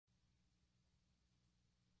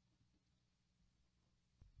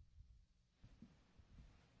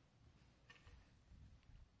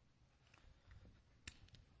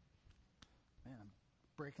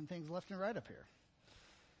breaking things left and right up here.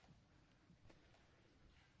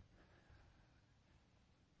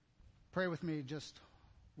 Pray with me just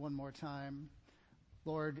one more time.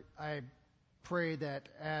 Lord, I pray that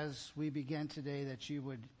as we begin today, that you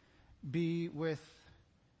would be with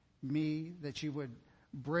me, that you would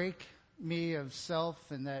break me of self,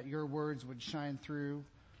 and that your words would shine through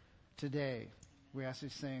today. We ask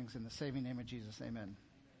these things in the saving name of Jesus. Amen.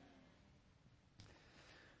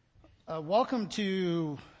 Welcome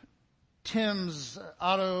to Tim's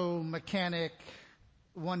Auto Mechanic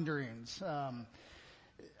Wonderings.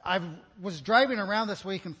 I was driving around this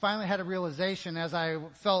week and finally had a realization as I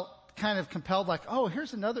felt kind of compelled, like, oh,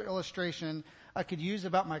 here's another illustration I could use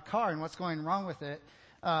about my car and what's going wrong with it.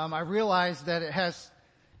 I realized that I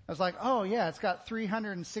was like, oh yeah, it's got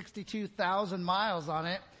 362,000 miles on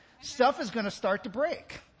it. Stuff is going to start to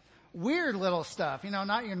break. Weird little stuff,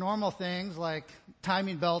 not your normal things like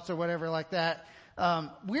timing belts or whatever like that.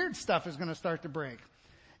 Weird stuff is going to start to break.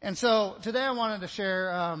 And so today I wanted to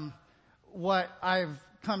share what I've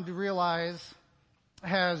come to realize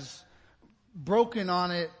has broken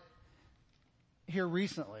on it here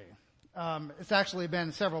recently. It's actually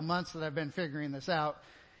been several months that I've been figuring this out.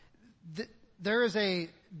 There is a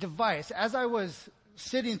device. As I was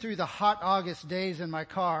sitting through the hot August days in my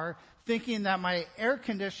car, thinking that my air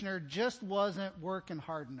conditioner just wasn't working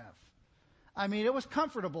hard enough. I mean, it was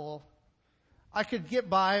comfortable. I could get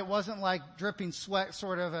by. It wasn't like dripping sweat,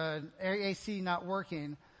 sort of an AC not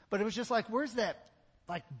working. But it was just like, where's that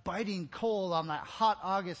like biting cold on that hot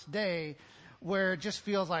August day where it just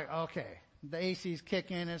feels like, okay, the AC's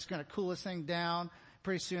kicking and it's going to cool this thing down.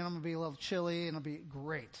 Pretty soon I'm going to be a little chilly and it'll be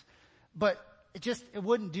great. But it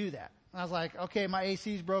wouldn't do that. I was like, okay, my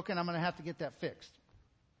AC's broken. I'm going to have to get that fixed.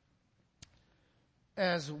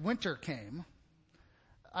 As winter came,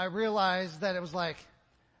 I realized that it was like,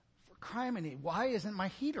 for criminy, why isn't my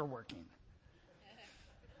heater working?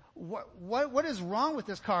 What is wrong with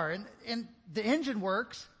this car? And the engine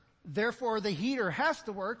works, therefore the heater has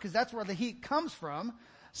to work because that's where the heat comes from.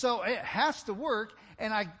 So it has to work.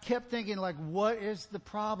 And I kept thinking, like, what is the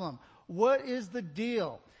problem? What is the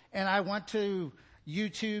deal? And I went to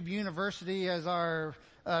YouTube University, as our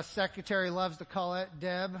secretary loves to call it.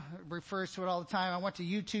 Deb refers to it all the time. I went to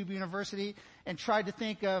YouTube University and tried to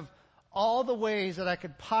think of all the ways that I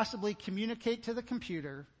could possibly communicate to the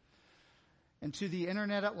computer and to the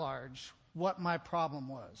internet at large what my problem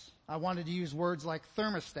was. I wanted to use words like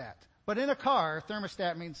thermostat. But in a car,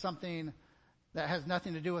 thermostat means something that has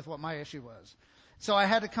nothing to do with what my issue was. So I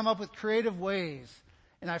had to come up with creative ways.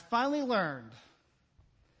 And I finally learned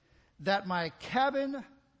that my cabin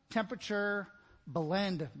temperature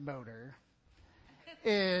blend motor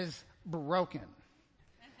is broken.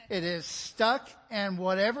 It is stuck, and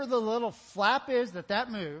whatever the little flap is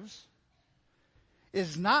that moves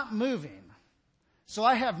is not moving. So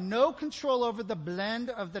I have no control over the blend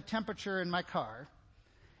of the temperature in my car,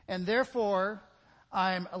 and therefore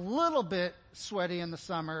I'm a little bit sweaty in the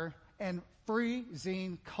summer and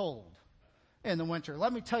freezing cold in the winter.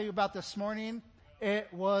 Let me tell you about this morning. It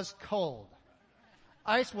was cold.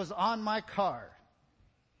 Ice was on my car.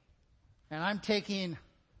 And I'm taking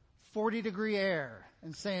 40-degree air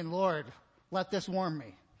and saying, Lord, let this warm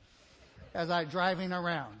me as I'm driving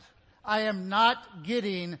around. I am not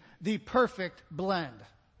getting the perfect blend.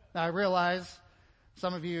 Now I realize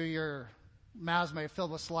some of you, your mouths may fill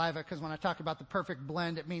with saliva because when I talk about the perfect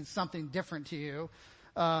blend, it means something different to you.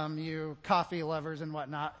 You coffee lovers and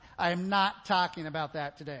whatnot. I am not talking about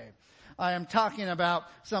that today. I am talking about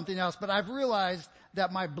something else, but I've realized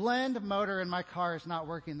that my blend motor in my car is not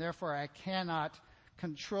working. Therefore, I cannot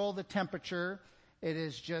control the temperature. It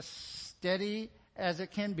is just steady as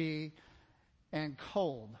it can be and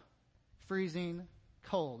cold, freezing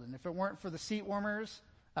cold. And if it weren't for the seat warmers,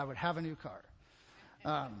 I would have a new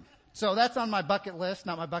car. So that's on my bucket list,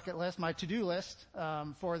 not my bucket list, my to-do list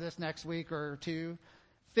for this next week or two.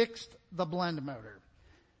 Fixed the blend motor.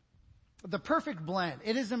 The perfect blend.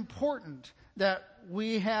 It is important that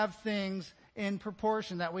we have things in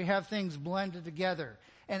proportion, that we have things blended together.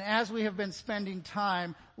 And as we have been spending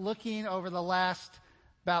time looking over the last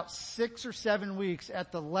about 6 or 7 weeks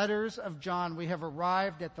at the letters of John, we have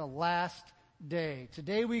arrived at the last day.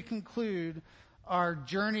 Today we conclude our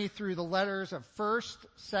journey through the letters of 1st,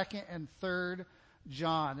 2nd, and 3rd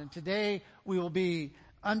John. And today we will be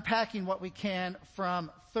unpacking what we can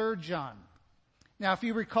from 3rd John. Now, if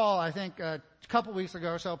you recall, I think a couple weeks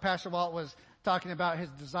ago or so, Pastor Walt was talking about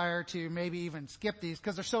his desire to maybe even skip these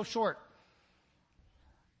because they're so short.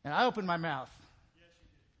 And I opened my mouth.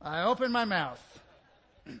 I opened my mouth.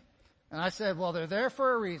 And I said, well, they're there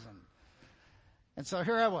for a reason. And so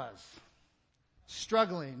here I was,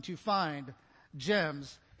 struggling to find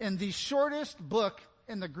gems in the shortest book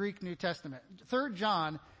in the Greek New Testament. 3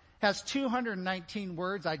 John has 219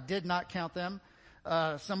 words. I did not count them.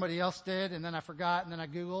 Somebody else did, and then I forgot, and then I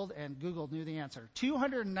Googled, and Google knew the answer.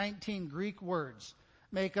 219 Greek words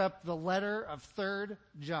make up the letter of 3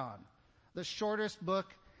 John, the shortest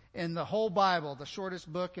book in the whole Bible, the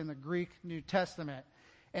shortest book in the Greek New Testament.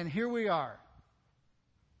 And here we are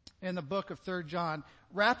in the book of 3 John,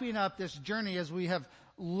 wrapping up this journey as we have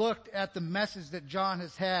looked at the message that John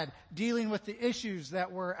has had, dealing with the issues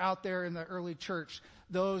that were out there in the early church,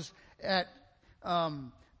 those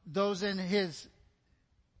in his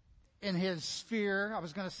sphere. I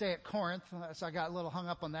was going to say at Corinth, so I got a little hung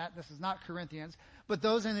up on that. This is not Corinthians, but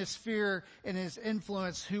those in his sphere and his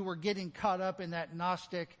influence who were getting caught up in that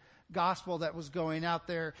Gnostic gospel that was going out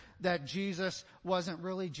there, that Jesus wasn't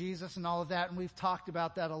really Jesus and all of that. And we've talked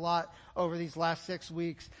about that a lot over these last 6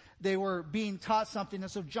 weeks. They were being taught something, and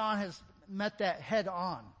so John has met that head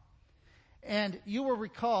on. And you will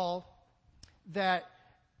recall that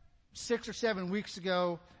 6 or 7 weeks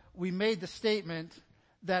ago, we made the statement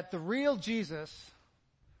that the real Jesus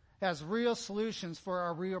has real solutions for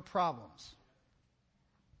our real problems.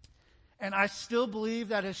 And I still believe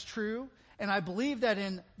that is true. And I believe that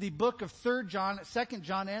in the book of 3 John, 2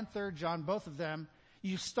 John and 3 John, both of them,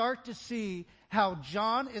 you start to see how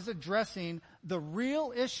John is addressing the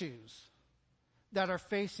real issues that are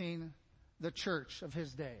facing the church of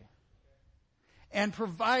his day and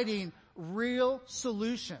providing real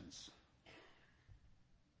solutions.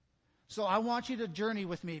 So I want you to journey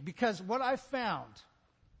with me, because what I found,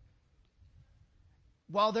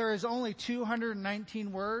 while there is only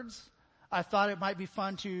 219 words, I thought it might be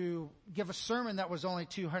fun to give a sermon that was only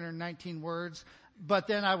 219 words, but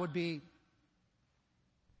then I would be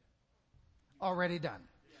already done.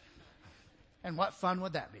 And what fun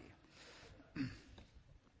would that be?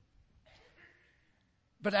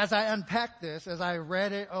 But as I unpacked this, as I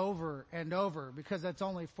read it over and over, because it's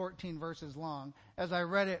only 14 verses long, as I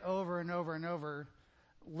read it over and over and over,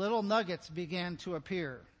 little nuggets began to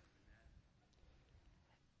appear.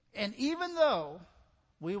 And even though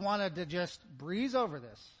we wanted to just breeze over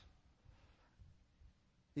this,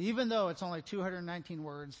 even though it's only 219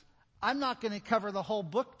 words, I'm not going to cover the whole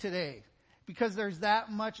book today, because there's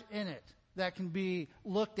that much in it that can be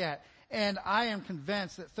looked at. And I am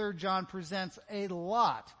convinced that 3 John presents a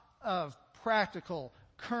lot of practical,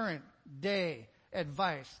 current day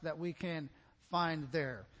advice that we can find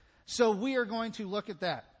there. So we are going to look at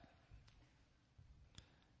that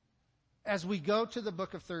as we go to the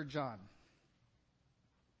book of 3 John.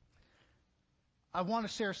 I want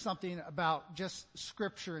to share something about just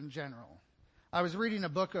Scripture in general. I was reading a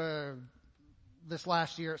book this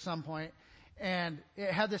last year at some point, and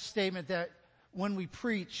it had this statement that when we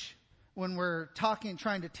preach, when we're talking,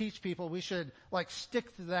 trying to teach people, we should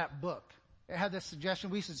stick to that book. It had this suggestion,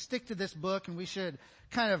 we should stick to this book, and we should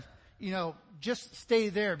kind of, just stay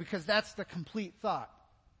there, because that's the complete thought.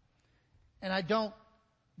 And I don't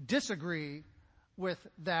disagree with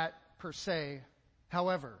that per se.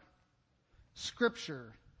 However,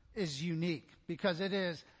 Scripture is unique because it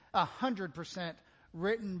is 100%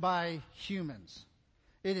 written by humans.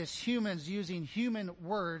 It is humans using human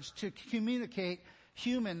words to communicate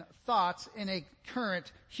human thoughts in a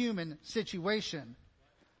current human situation.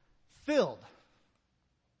 Filled.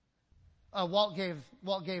 Walt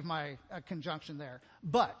gave my conjunction there.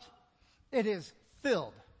 But it is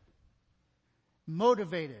filled,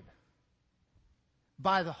 motivated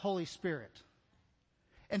by the Holy Spirit.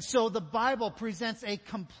 And so the Bible presents a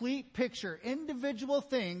complete picture, individual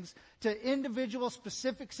things to individual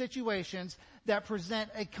specific situations that present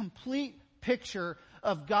a complete picture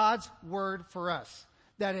of God's Word for us.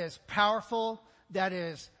 That is powerful, that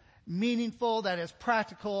is meaningful, that is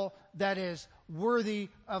practical, that is worthy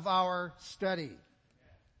of our study.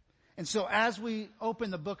 And so as we open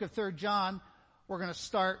the book of 3 John, we're going to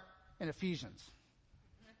start in Ephesians.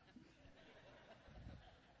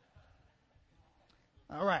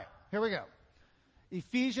 All right, here we go.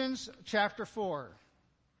 Ephesians chapter 4,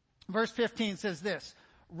 verse 15 says this: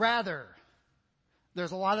 rather,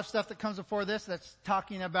 there's a lot of stuff that comes before this that's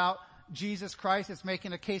talking about Jesus Christ. It's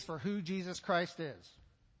making a case for who Jesus Christ is.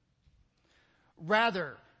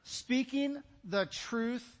 Rather, speaking the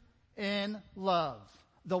truth in love.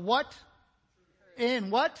 The what? In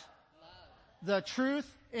what? Love. The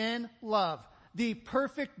truth in love. The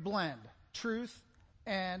perfect blend. Truth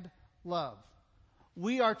and love.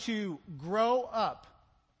 We are to grow up.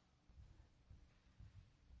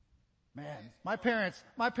 Man, my parents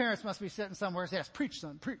must be sitting somewhere and say, yes, preach,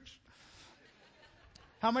 son, preach.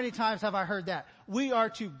 How many times have I heard that? We are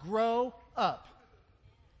to grow up.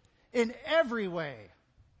 in every way.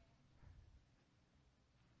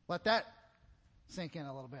 Let that sink in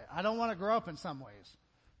a little bit. I don't want to grow up in some ways.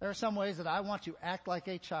 There are some ways that I want to act like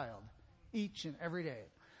a child each and every day.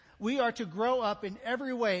 We are to grow up in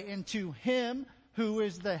every way into Him who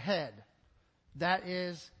is the head. That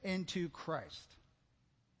is, into Christ.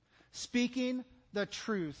 Speaking the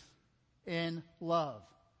truth in love.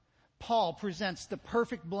 Paul presents the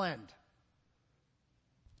perfect blend.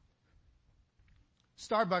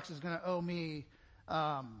 Starbucks is going to owe me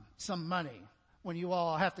some money when you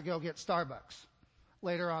all have to go get Starbucks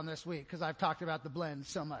later on this week, because I've talked about the blend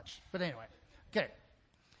so much. But anyway, okay.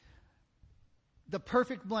 The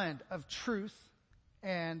perfect blend of truth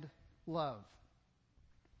and love.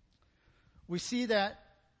 We see that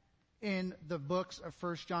in the books of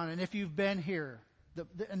 1 John. And if you've been here,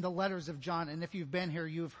 in the letters of John, and if you've been here,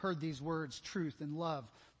 you've heard these words, truth and love,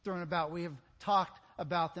 thrown about. We have talked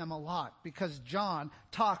about them a lot because John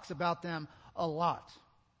talks about them a lot.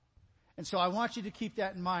 And so I want you to keep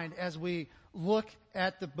that in mind as we look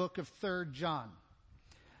at the book of 3 John.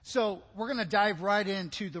 So we're going to dive right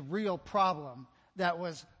into the real problem that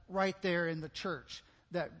was right there in the church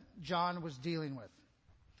that John was dealing with.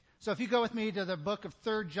 So if you go with me to the book of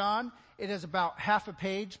 3 John, it is about half a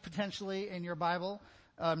page potentially in your Bible,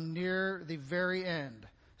 near the very end.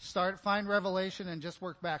 Find Revelation and just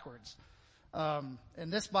work backwards. In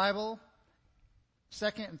this Bible,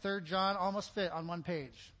 2nd and 3rd John almost fit on one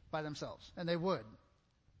page by themselves. And they would.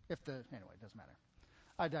 Anyway, it doesn't matter.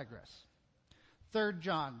 I digress. 3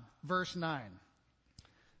 John, verse 9.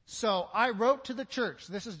 So I wrote to the church.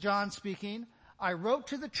 This is John speaking. I wrote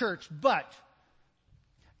to the church, but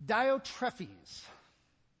Diotrephes,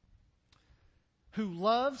 who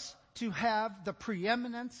loves to have the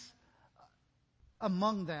preeminence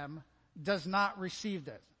among them, does not receive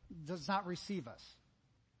us.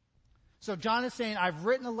 So John is saying, I've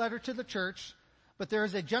written a letter to the church, but there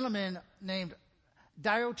is a gentleman named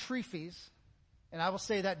Diotrephes, and I will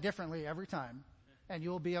say that differently every time, and you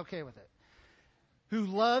will be okay with it, who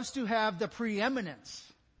loves to have the preeminence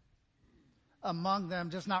among them,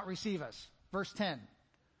 does not receive us. Verse 10.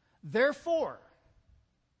 Therefore,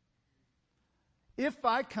 if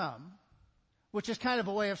I come, which is kind of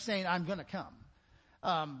a way of saying I'm going to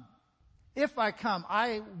come. If I come,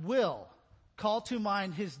 I will call to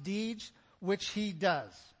mind his deeds, which he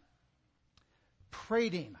does.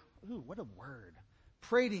 Prating. Ooh, what a word.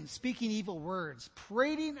 Prating, speaking evil words.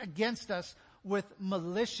 Prating against us with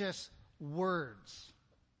malicious words.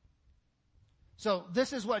 So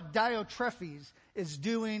this is what Diotrephes is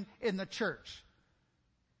doing in the church.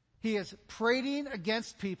 He is prating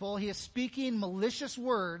against people. He is speaking malicious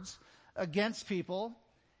words against people.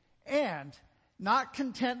 And not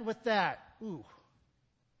content with that. Ooh.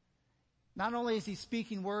 Not only is he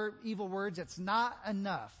speaking evil words, it's not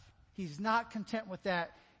enough. He's not content with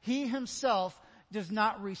that. He himself does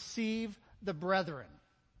not receive the brethren.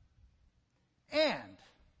 And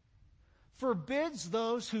forbids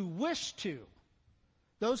those who wish to.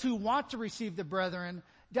 Those who want to receive the brethren.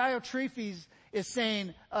 Diotrephes is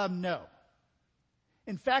saying, no.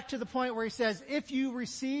 In fact, to the point where he says, if you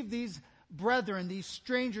receive these brethren, these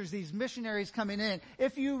strangers, these missionaries coming in,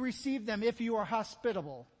 if you receive them, if you are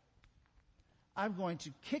hospitable, I'm going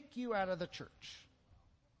to kick you out of the church.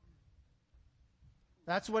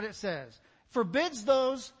 That's what it says. Forbids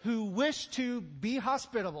those who wish to be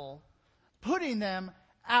hospitable, putting them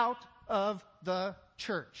out of the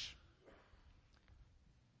church.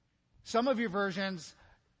 Some of your versions,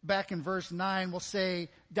 back in verse 9, will say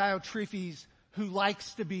Diotrephes, who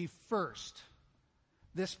likes to be first.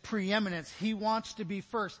 This preeminence. He wants to be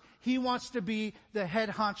first. He wants to be the head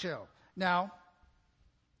honcho. Now,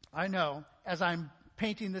 I know, as I'm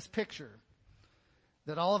painting this picture,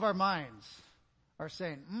 that all of our minds are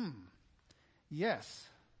saying, yes,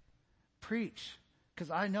 preach,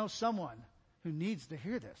 because I know someone who needs to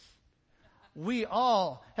hear this. We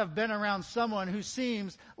all have been around someone who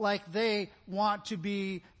seems like they want to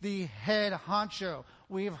be the head honcho.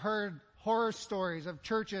 We've heard horror stories of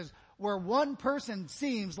churches where one person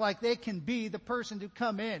seems like they can be the person to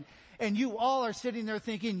come in. And you all are sitting there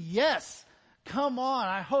thinking, yes, come on.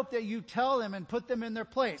 I hope that you tell them and put them in their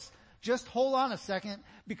place. Just hold on a second,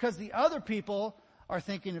 because the other people are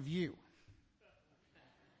thinking of you.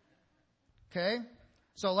 Okay?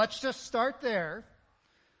 So let's just start there.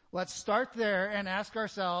 Let's start there and ask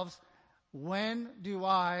ourselves, when do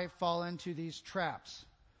I fall into these traps?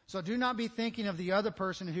 So do not be thinking of the other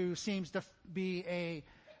person who seems to be a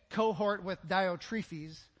cohort with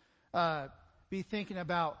Diotrephes. Be thinking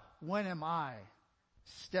about, when am I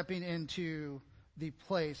stepping into the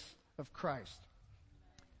place of Christ?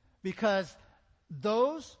 Because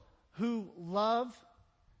those who love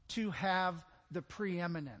to have the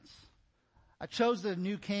preeminence. I chose the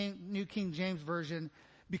New King James Version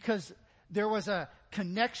because there was a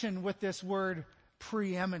connection with this word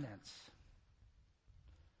preeminence.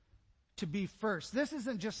 To be first. This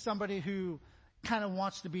isn't just somebody who kind of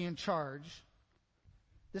wants to be in charge.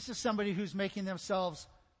 This is somebody who's making themselves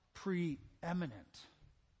preeminent.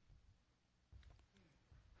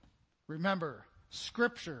 Remember,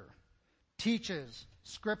 Scripture teaches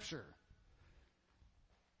Scripture.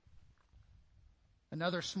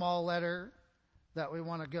 Another small letter that we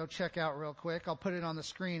want to go check out real quick, I'll put it on the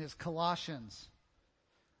screen, is Colossians.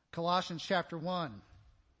 Colossians chapter 1.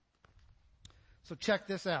 So check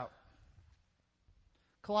this out.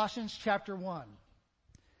 Colossians chapter 1.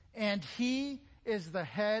 And he is the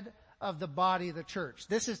head of the body of the church.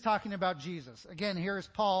 This is talking about Jesus. Again, here is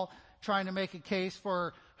Paul trying to make a case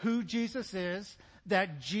for who Jesus is,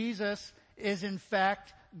 that Jesus is in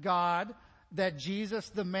fact God, that Jesus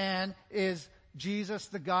the man is Jesus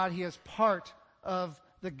the God. He is part of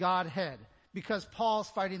the Godhead. Because Paul's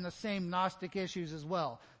fighting the same Gnostic issues as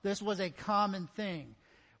well. This was a common thing.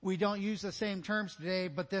 We don't use the same terms today,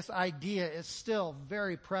 but this idea is still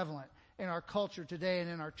very prevalent in our culture today and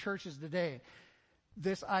in our churches today.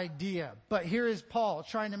 This idea. But here is Paul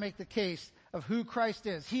trying to make the case of who Christ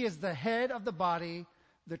is. He is the head of the body,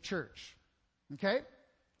 the church. Okay?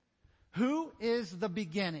 Who is the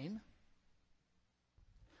beginning?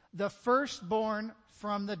 The firstborn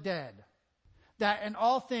from the dead, that in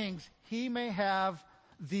all things he may have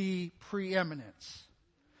the preeminence.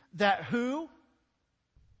 That who?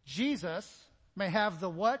 Jesus may have the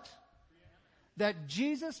what? That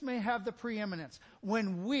Jesus may have the preeminence.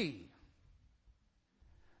 When we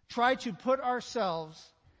try to put ourselves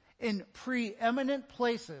in preeminent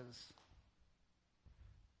places,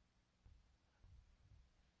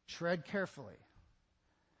 tread carefully.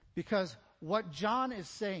 Because what John is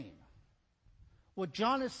saying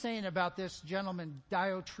about this gentleman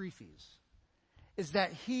Diotrephes is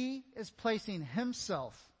that he is placing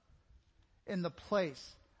himself in the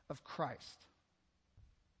place of Christ.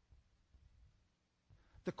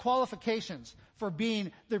 The qualifications for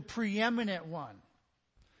being the preeminent one.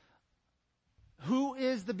 Who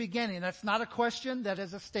is the beginning? That's not a question, that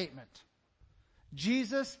is a statement.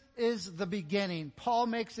 Jesus is the beginning. Paul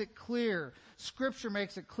makes it clear. Scripture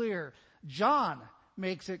makes it clear. John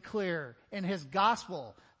makes it clear in his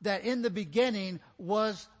gospel that in the beginning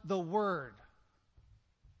was the Word.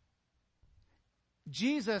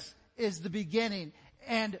 Jesus is the beginning,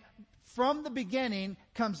 and from the beginning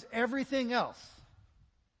comes everything else.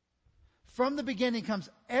 From the beginning comes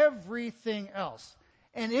everything else.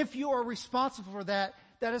 And if you are responsible for that,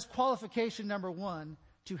 that is qualification number one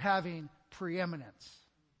to having preeminence.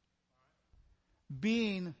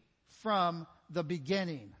 Being from the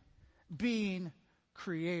beginning. Being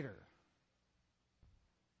creator.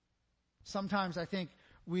 Sometimes I think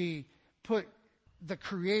we put the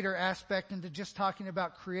creator aspect into just talking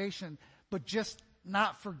about creation, but just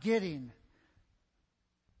not forgetting,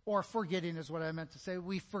 or forgetting is what I meant to say.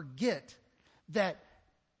 We forget that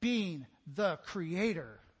being the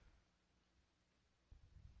creator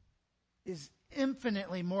is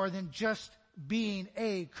infinitely more than just being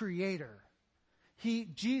a creator.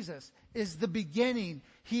 Jesus is the beginning.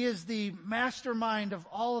 He is the mastermind of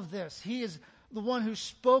all of this. He is the one who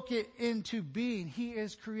spoke it into being. He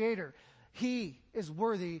is creator. He is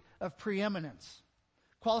worthy of preeminence.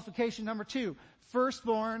 Qualification number 2,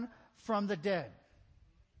 firstborn from the dead.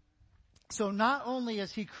 So not only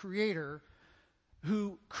is he creator,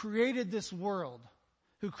 who created this world,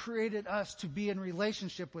 who created us to be in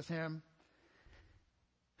relationship with him,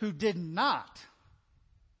 who did not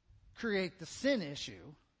create the sin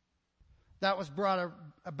issue that was brought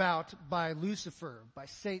about by Lucifer, by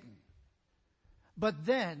Satan. But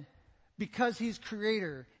then, because he's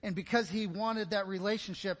creator and because he wanted that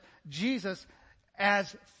relationship, Jesus,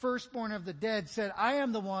 as firstborn of the dead, said, I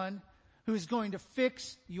am the one who is going to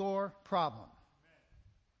fix your problem.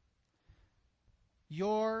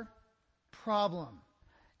 Your problem.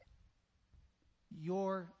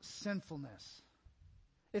 Your sinfulness.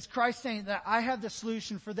 It's Christ saying that I have the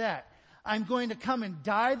solution for that. I'm going to come and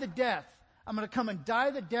die the death. I'm going to come and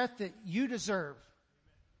die the death that you deserve.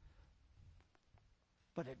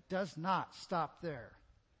 But it does not stop there.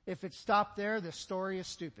 If it stopped there, the story is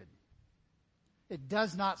stupid. It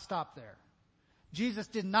does not stop there. Jesus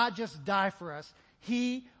did not just die for us.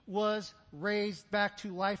 He was raised back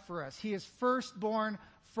to life for us. He is firstborn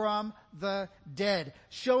from the dead,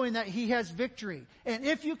 showing that he has victory. And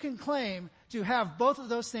if you can claim to have both of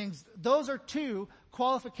those things, those are 2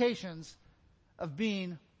 qualifications of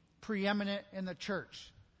being preeminent in the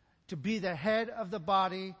church. to be the head of the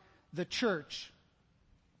body, the church.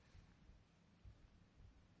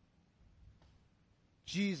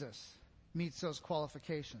 Jesus meets those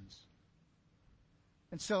qualifications.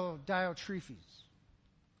 And so Diotrephes,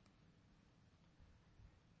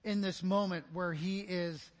 in this moment where he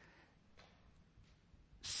is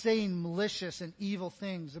saying malicious and evil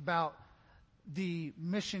things about the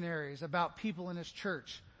missionaries, about people in his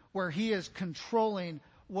church, where he is controlling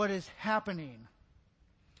what is happening,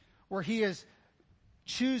 where he is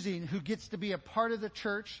choosing who gets to be a part of the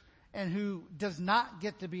church and who does not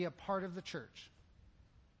get to be a part of the church.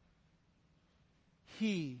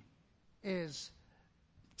 He is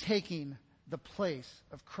taking the place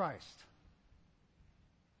of Christ.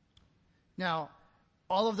 Now,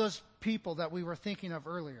 all of those people that we were thinking of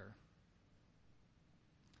earlier,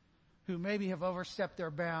 who maybe have overstepped their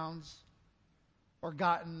bounds or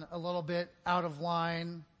gotten a little bit out of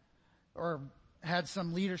line or had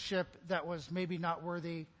some leadership that was maybe not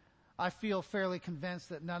worthy, I feel fairly convinced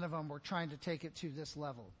that none of them were trying to take it to this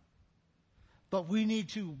level. But we need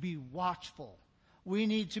to be watchful. We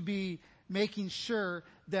need to be making sure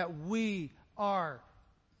that we are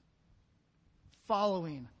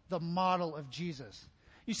following the model of Jesus.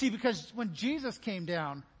 You see, because when Jesus came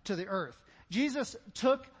down to the earth, Jesus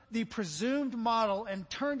took the presumed model and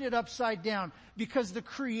turned it upside down, because the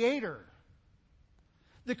creator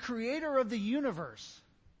of the universe,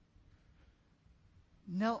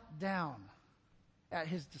 knelt down at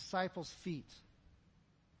his disciples' feet,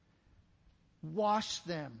 washed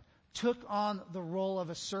them, took on the role of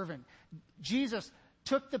a servant. Jesus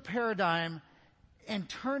took the paradigm and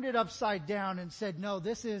turned it upside down and said, no,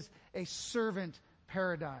 this is a servant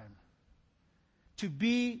paradigm. To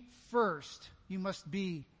be first, you must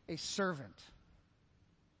be a servant.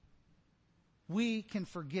 We can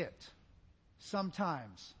forget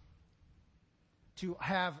sometimes to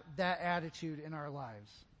have that attitude in our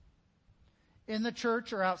lives. In the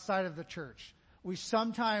church or outside of the church, we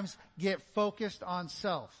sometimes get focused on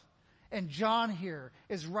self. And John here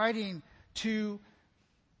is writing to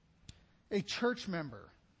a church member,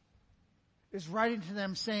 is writing to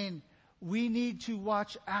them saying, we need to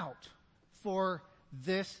watch out for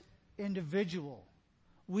this individual.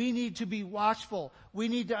 We need to be watchful. We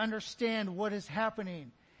need to understand what is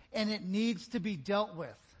happening, and it needs to be dealt with.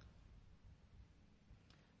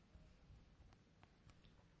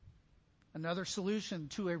 Another solution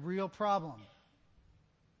to a real problem.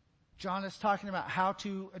 John is talking about how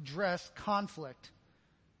to address conflict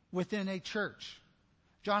within a church.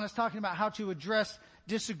 John is talking about how to address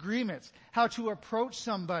disagreements, how to approach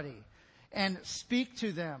somebody and speak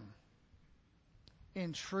to them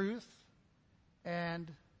in truth and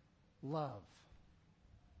love.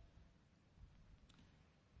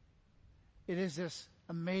 It is this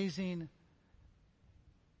amazing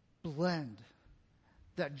blend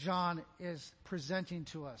that John is presenting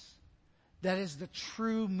to us. That is the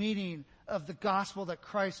true meaning of the gospel that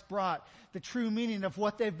Christ brought. The true meaning of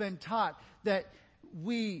what they've been taught. That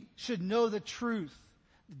we should know the truth.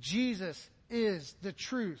 Jesus is the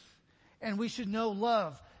truth. And we should know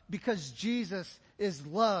love because Jesus is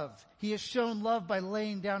love. He has shown love by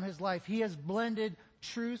laying down his life. He has blended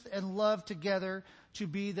truth and love together to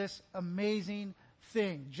be this amazing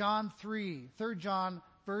thing. John 3, 3 John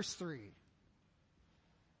verse 3.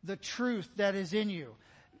 The truth that is in you.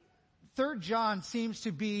 3 John seems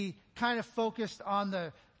to be kind of focused on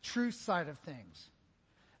the truth side of things.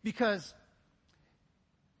 Because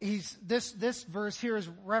this verse here is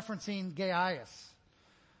referencing Gaius,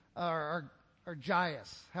 or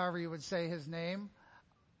Gaius, however you would say his name.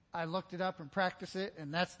 I looked it up and practiced it,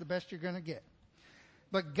 and that's the best you're going to get.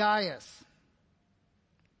 But Gaius,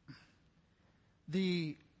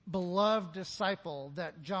 the beloved disciple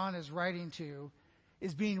that John is writing to,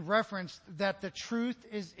 is being referenced that the truth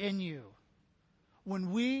is in you. When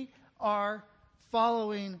we are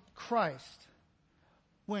following Christ,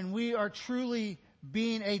 when we are truly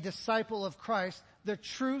being a disciple of Christ, the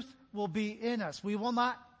truth will be in us. We will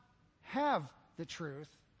not have the truth.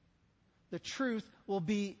 The truth will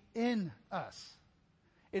be in us.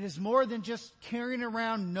 It is more than just carrying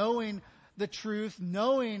around knowing the truth,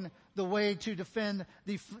 knowing the way to defend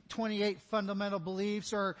the 28 fundamental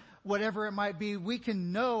beliefs or whatever it might be. We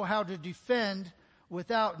can know how to defend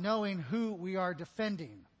without knowing who we are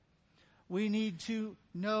defending. We need to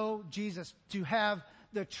know Jesus, to have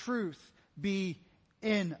the truth be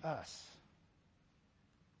in us.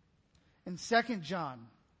 In 2 John,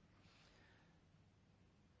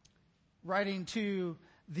 writing to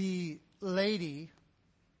the lady,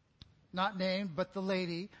 not named, but the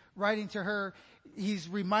lady, writing to her, he's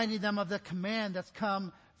reminding them of the command that's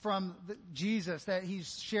come from Jesus that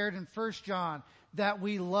he's shared in 1 John, that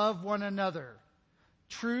we love one another.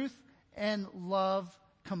 Truth and love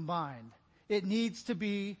combined. It needs to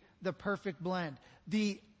be the perfect blend.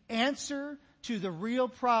 The answer to the real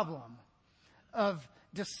problem of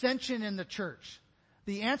dissension in the church,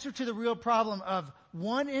 the answer to the real problem of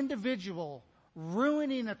one individual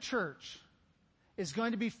ruining a church, is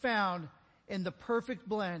going to be found in the perfect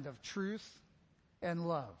blend of truth and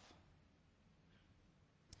love.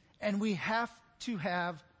 And we have to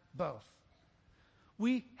have both.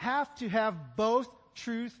 We have to have both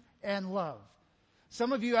truth and love.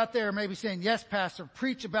 Some of you out there may be saying, yes, Pastor,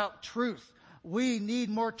 preach about truth. We need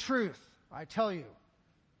more truth. I tell you,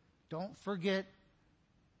 don't forget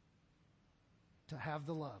to have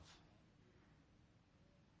the love.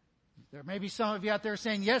 There may be some of you out there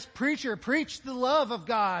saying, yes, preacher, preach the love of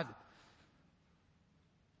God.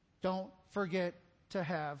 Don't forget to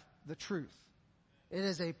have the truth. It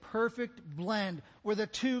is a perfect blend where the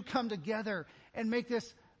two come together and make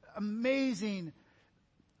this amazing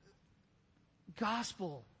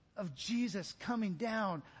gospel of Jesus coming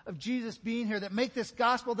down, of Jesus being here, that make this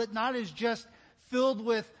gospel that not is just filled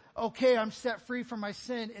with, okay, I'm set free from my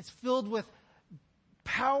sin. It's filled with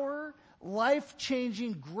power,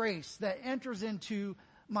 life-changing grace that enters into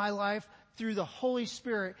my life through the Holy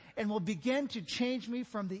Spirit and will begin to change me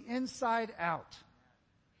from the inside out.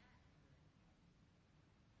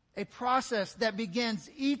 A process that begins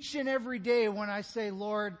each and every day when I say,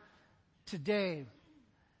 Lord, today,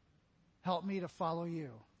 help me to follow you.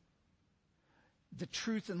 The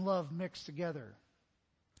truth and love mixed together.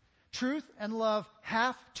 Truth and love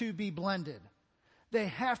have to be blended. They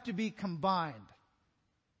have to be combined.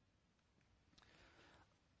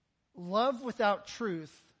 Love without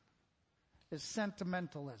truth is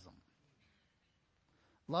sentimentalism.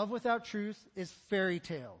 Love without truth is fairy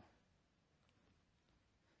tale.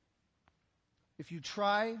 If you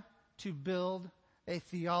try to build a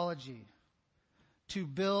theology, to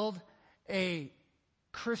build a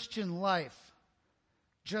Christian life,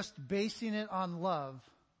 just basing it on love,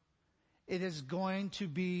 it is going to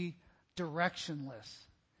be directionless.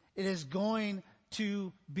 It is going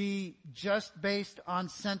to be just based on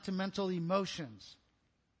sentimental emotions.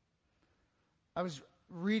 I was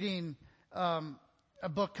reading a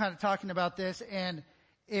book kind of talking about this, and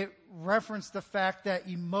it referenced the fact that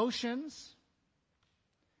emotions,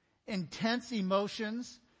 intense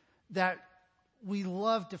emotions that we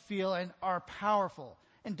love to feel and are powerful.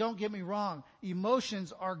 And don't get me wrong,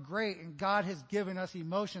 emotions are great, and God has given us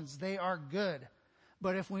emotions. They are good.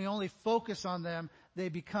 But if we only focus on them, they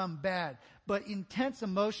become bad. But intense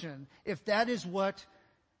emotion, if that is what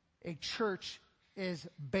a church is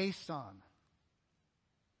based on,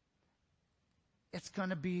 it's going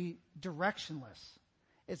to be directionless.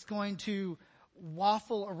 It's going to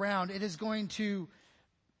waffle around. It is going to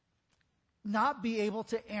not be able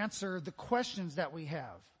to answer the questions that we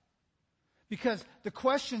have. Because the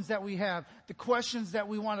questions that we have, the questions that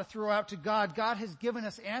we want to throw out to God, God has given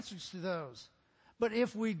us answers to those. But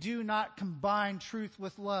if we do not combine truth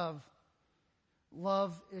with love,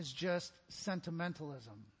 love is just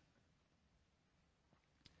sentimentalism.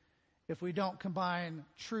 If we don't combine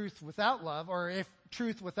truth without love, or if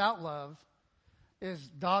truth without love is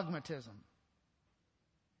dogmatism.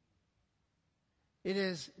 It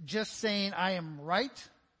is just saying I am right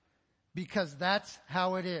because that's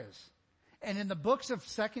how it is. And in the books of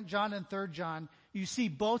 2 John and 3 John, you see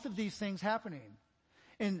both of these things happening.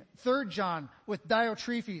 In 3 John with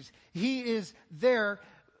Diotrephes, he is there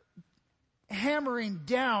hammering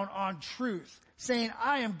down on truth, saying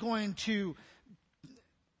I am going to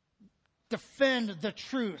defend the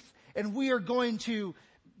truth, and we are going to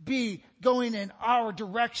be going in our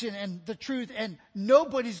direction and the truth, and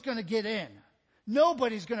nobody's going to get in.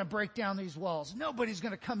 Nobody's going to break down these walls. Nobody's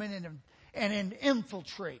going to come in and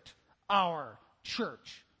infiltrate our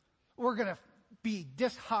church. We're going to be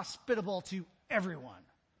dishospitable to everyone.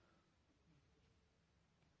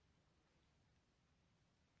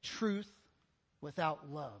 Truth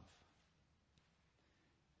without love.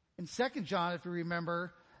 In 2 John, if you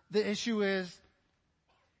remember, the issue is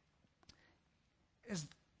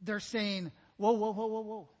they're saying,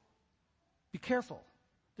 whoa. Be careful.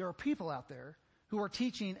 There are people out there who are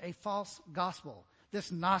teaching a false gospel.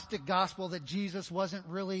 This Gnostic gospel that Jesus wasn't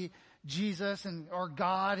really Jesus or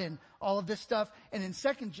God and all of this stuff. And in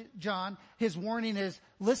 2 John, his warning is,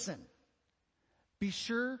 listen, be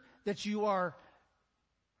sure that you are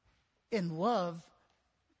in love,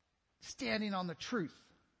 standing on the truth,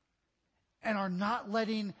 and are not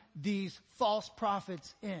letting these false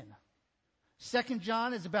prophets in. 2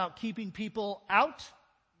 John is about keeping people out.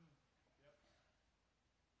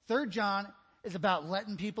 3 John is about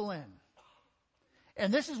letting people in.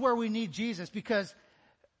 And this is where we need Jesus, because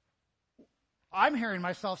I'm hearing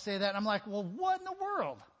myself say that, and I'm like, well, what in the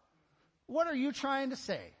world? What are you trying to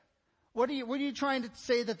say? What are you trying to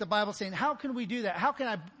say that the Bible's saying? How can we do that? How can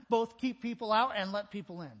I both keep people out and let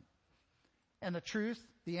people in? And the truth,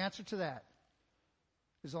 the answer to that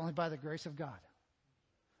is only by the grace of God.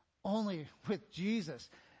 Only with Jesus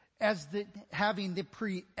as having the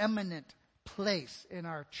preeminent place in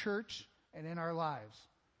our church and in our lives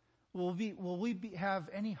will we have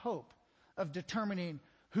any hope of determining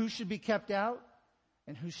who should be kept out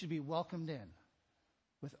and who should be welcomed in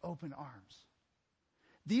with open arms.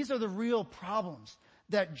 These are the real problems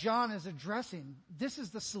that John is addressing. This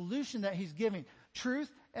is the solution that he's giving.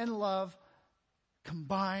 Truth and love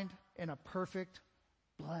combined in a perfect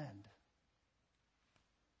blend.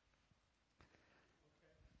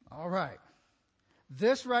 All right.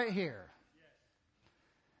 This right here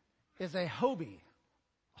is a Hobie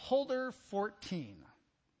Holder 14.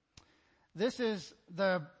 This is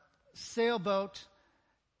the sailboat,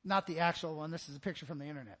 not the actual one. This is a picture from the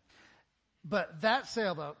internet. But that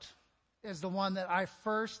sailboat is the one that I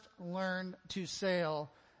first learned to sail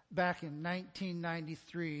back in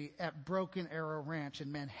 1993 at Broken Arrow Ranch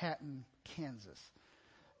in Manhattan, Kansas.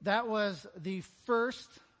 That was the first,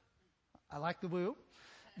 I like the woo.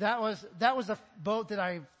 That was a boat that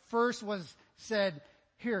I first said,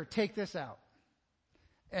 here, take this out.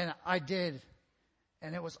 And I did.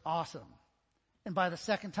 And it was awesome. And by the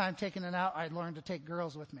second time taking it out, I learned to take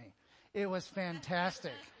girls with me. It was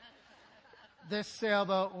fantastic. This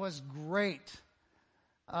sailboat was great.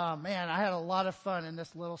 Man, I had a lot of fun in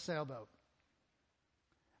this little sailboat.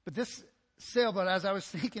 But this sailboat, as I was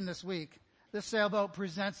thinking this week, this sailboat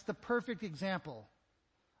presents the perfect example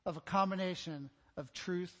of a combination of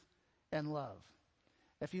truth and love.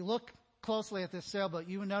 If you look closely at this sailboat,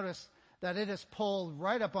 you will notice that it is pulled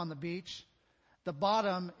right up on the beach. The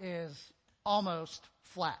bottom is almost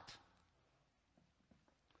flat.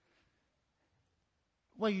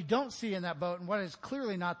 What you don't see in that boat, and what is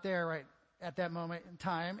clearly not there right at that moment in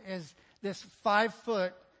time, is this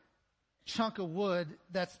 5-foot chunk of wood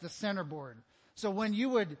that's the centerboard. So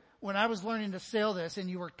when I was learning to sail this and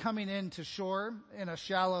you were coming into shore in the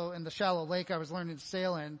shallow lake I was learning to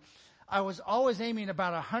sail in, I was always aiming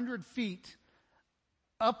about 100 feet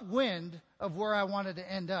upwind of where I wanted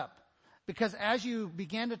to end up. Because as you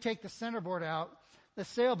began to take the centerboard out, the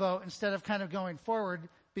sailboat, instead of kind of going forward,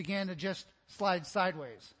 began to just slide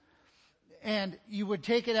sideways. And you would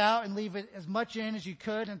take it out and leave it as much in as you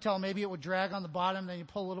could until maybe it would drag on the bottom, then you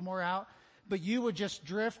pull a little more out. But you would just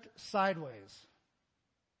drift sideways.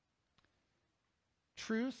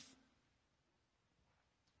 Truth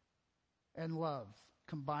and love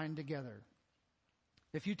combined together.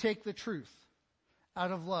 If you take the truth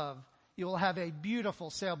out of love, you will have a beautiful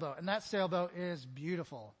sailboat. And that sailboat is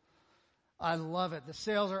beautiful. I love it. The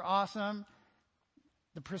sails are awesome.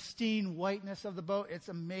 The pristine whiteness of the boat, it's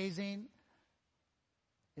amazing.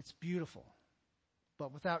 It's beautiful.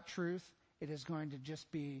 But without truth, it is going to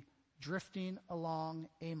just be drifting along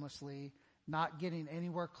aimlessly, not getting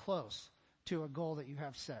anywhere close to a goal that you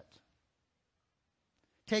have set.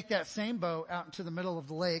 Take that same boat out into the middle of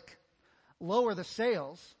the lake, lower the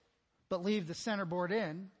sails, but leave the centerboard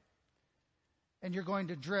in, and you're going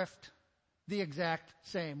to drift the exact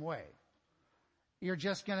same way. You're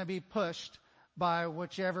just going to be pushed by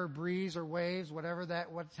whichever breeze or waves,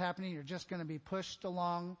 what's happening, you're just going to be pushed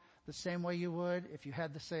along the same way you would if you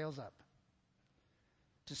had the sails up.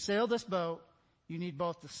 To sail this boat, you need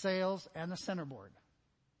both the sails and the centerboard.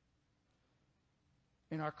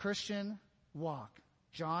 In our Christian walk,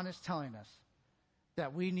 John is telling us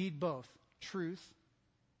that we need both truth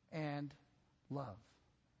and love.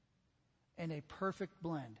 And a perfect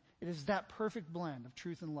blend. It is that perfect blend of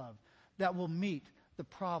truth and love that will meet the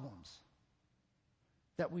problems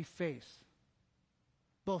that we face,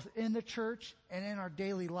 both in the church and in our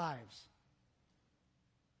daily lives.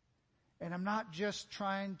 And I'm not just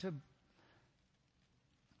trying to,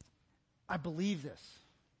 I believe this.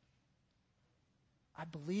 I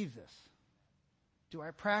believe this. Do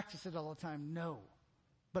I practice it all the time? No.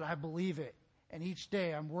 But I believe it. And each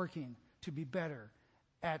day I'm working to be better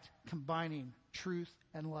at combining truth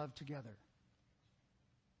and love together.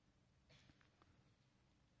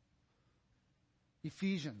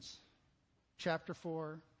 Ephesians chapter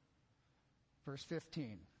 4, verse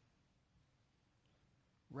 15.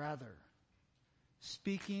 Rather,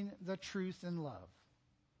 speaking the truth in love,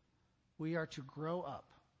 we are to grow up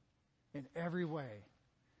in every way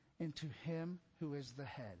into Him who is the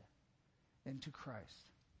head, into Christ.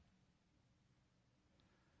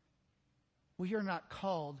 We are not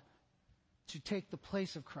called to take the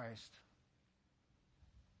place of Christ,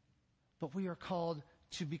 but we are called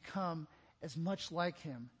to become as much like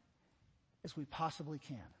him as we possibly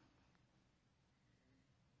can.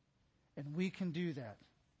 And we can do that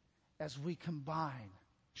as we combine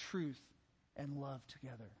truth and love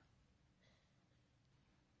together.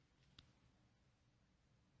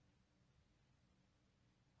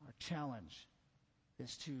 Our challenge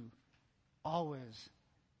is to always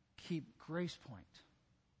keep Grace Point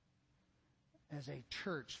as a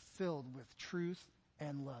church filled with truth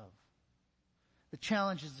and love. The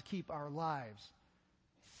challenge is to keep our lives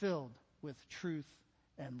filled with truth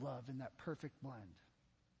and love in that perfect blend.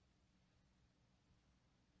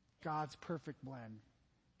 God's perfect blend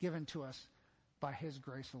given to us by his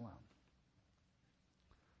grace alone.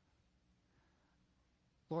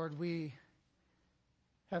 Lord, we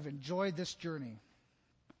have enjoyed this journey.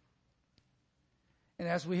 And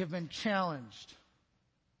as we have been challenged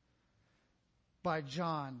by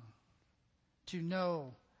John to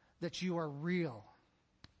know that you are real,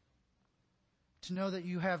 to know that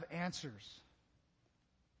you have answers,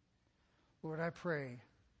 Lord, I pray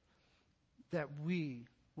that we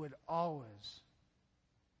would always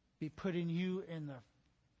be putting you in the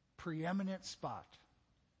preeminent spot.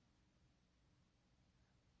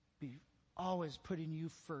 Be always putting you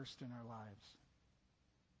first in our lives.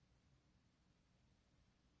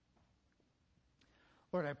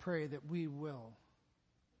 Lord, I pray that we will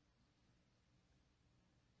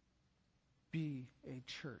be a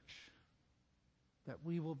church, that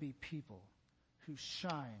we will be people who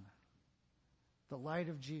shine the light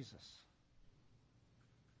of Jesus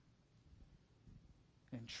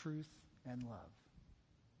in truth and love.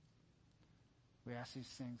 We ask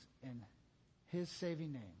these things in his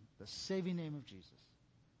saving name, the saving name of Jesus.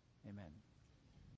 Amen.